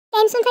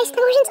some face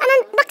conclusions and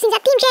unboxings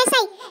at Team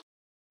JSA.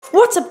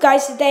 What's up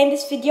guys, today in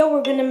this video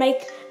we're going to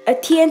make a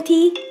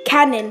TNT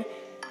cannon.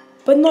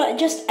 But not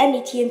just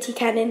any TNT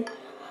cannon.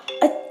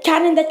 A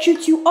cannon that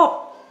shoots you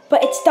up,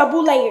 but it's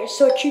double layers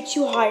so it shoots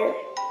you higher.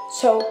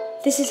 So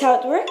this is how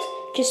it works.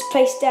 Just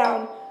place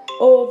down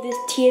all this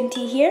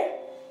TNT here.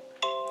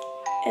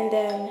 And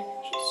then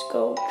just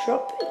go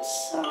drop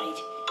inside.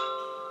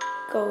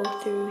 Go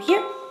through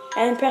here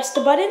and press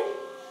the button.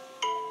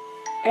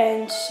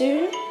 And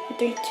soon,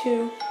 3,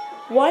 2,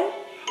 1,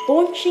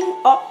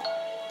 launching up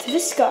to the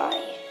sky.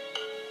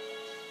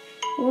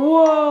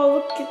 Whoa,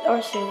 look at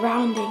our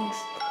surroundings.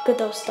 Look at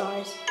those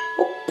stars.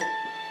 Oh.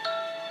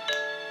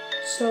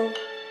 So,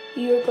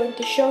 we are going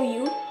to show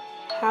you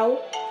how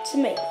to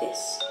make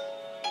this.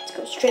 Let's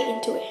go straight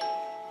into it.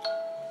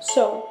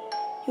 So,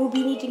 you'll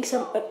be needing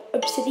some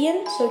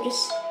obsidian. So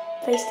just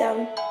place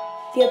down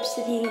the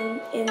obsidian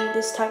in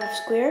this type of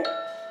square.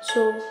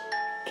 So,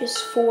 just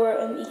 4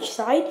 on each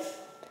side.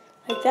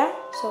 Like that.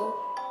 So,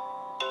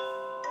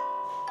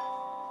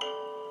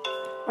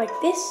 like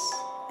this,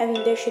 and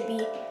there should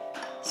be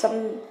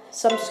some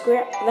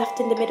square left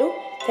in the middle.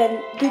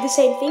 Then do the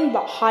same thing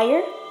but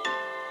higher,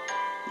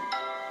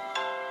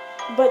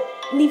 but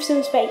leave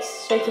some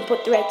space so you can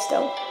put the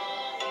redstone.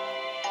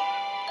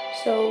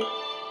 So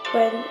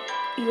when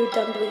you're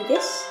done doing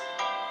this,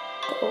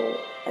 go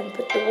and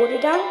put the water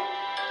down,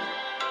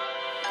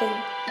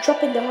 then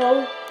drop in the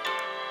hole,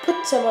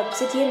 put some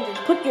obsidian, then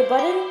put your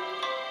button,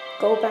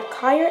 go back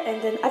higher,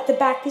 and then at the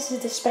back, this is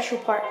the special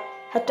part.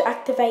 How to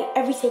activate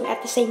everything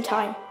at the same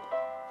time.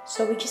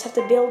 So we just have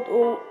to build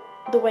all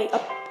the way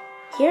up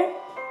here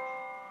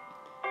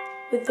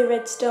with the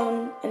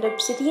redstone and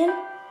obsidian,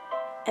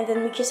 and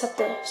then we just have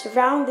to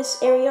surround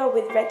this area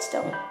with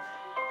redstone.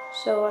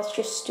 So let's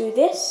just do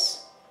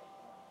this,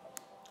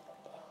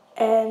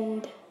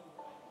 and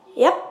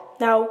yep,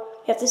 now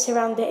we have to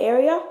surround the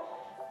area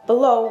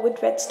below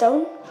with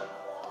redstone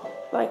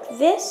like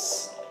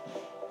this.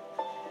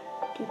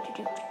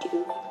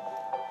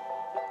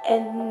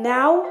 And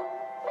now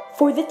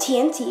for the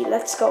TNT,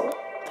 let's go.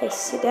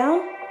 Place it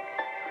down,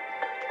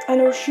 and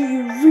it'll shoot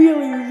you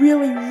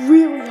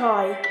really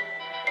high.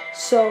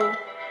 So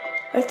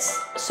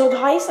the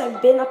highest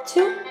I've been up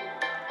to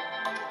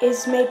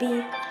is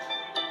maybe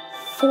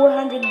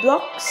 400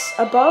 blocks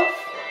above,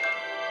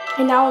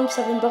 and now I'm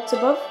 7 blocks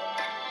above.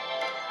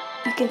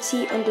 You can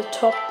see on the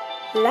top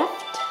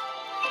left.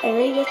 And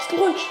ready? Let's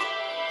launch.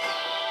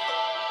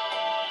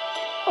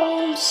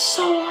 Oh, I'm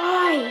so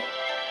high.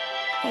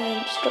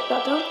 And just drop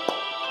that down.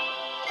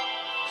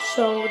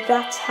 So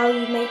that's how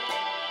you make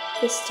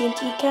this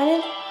TNT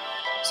cannon.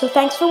 So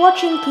thanks for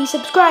watching. Please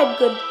subscribe.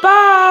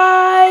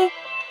 Goodbye.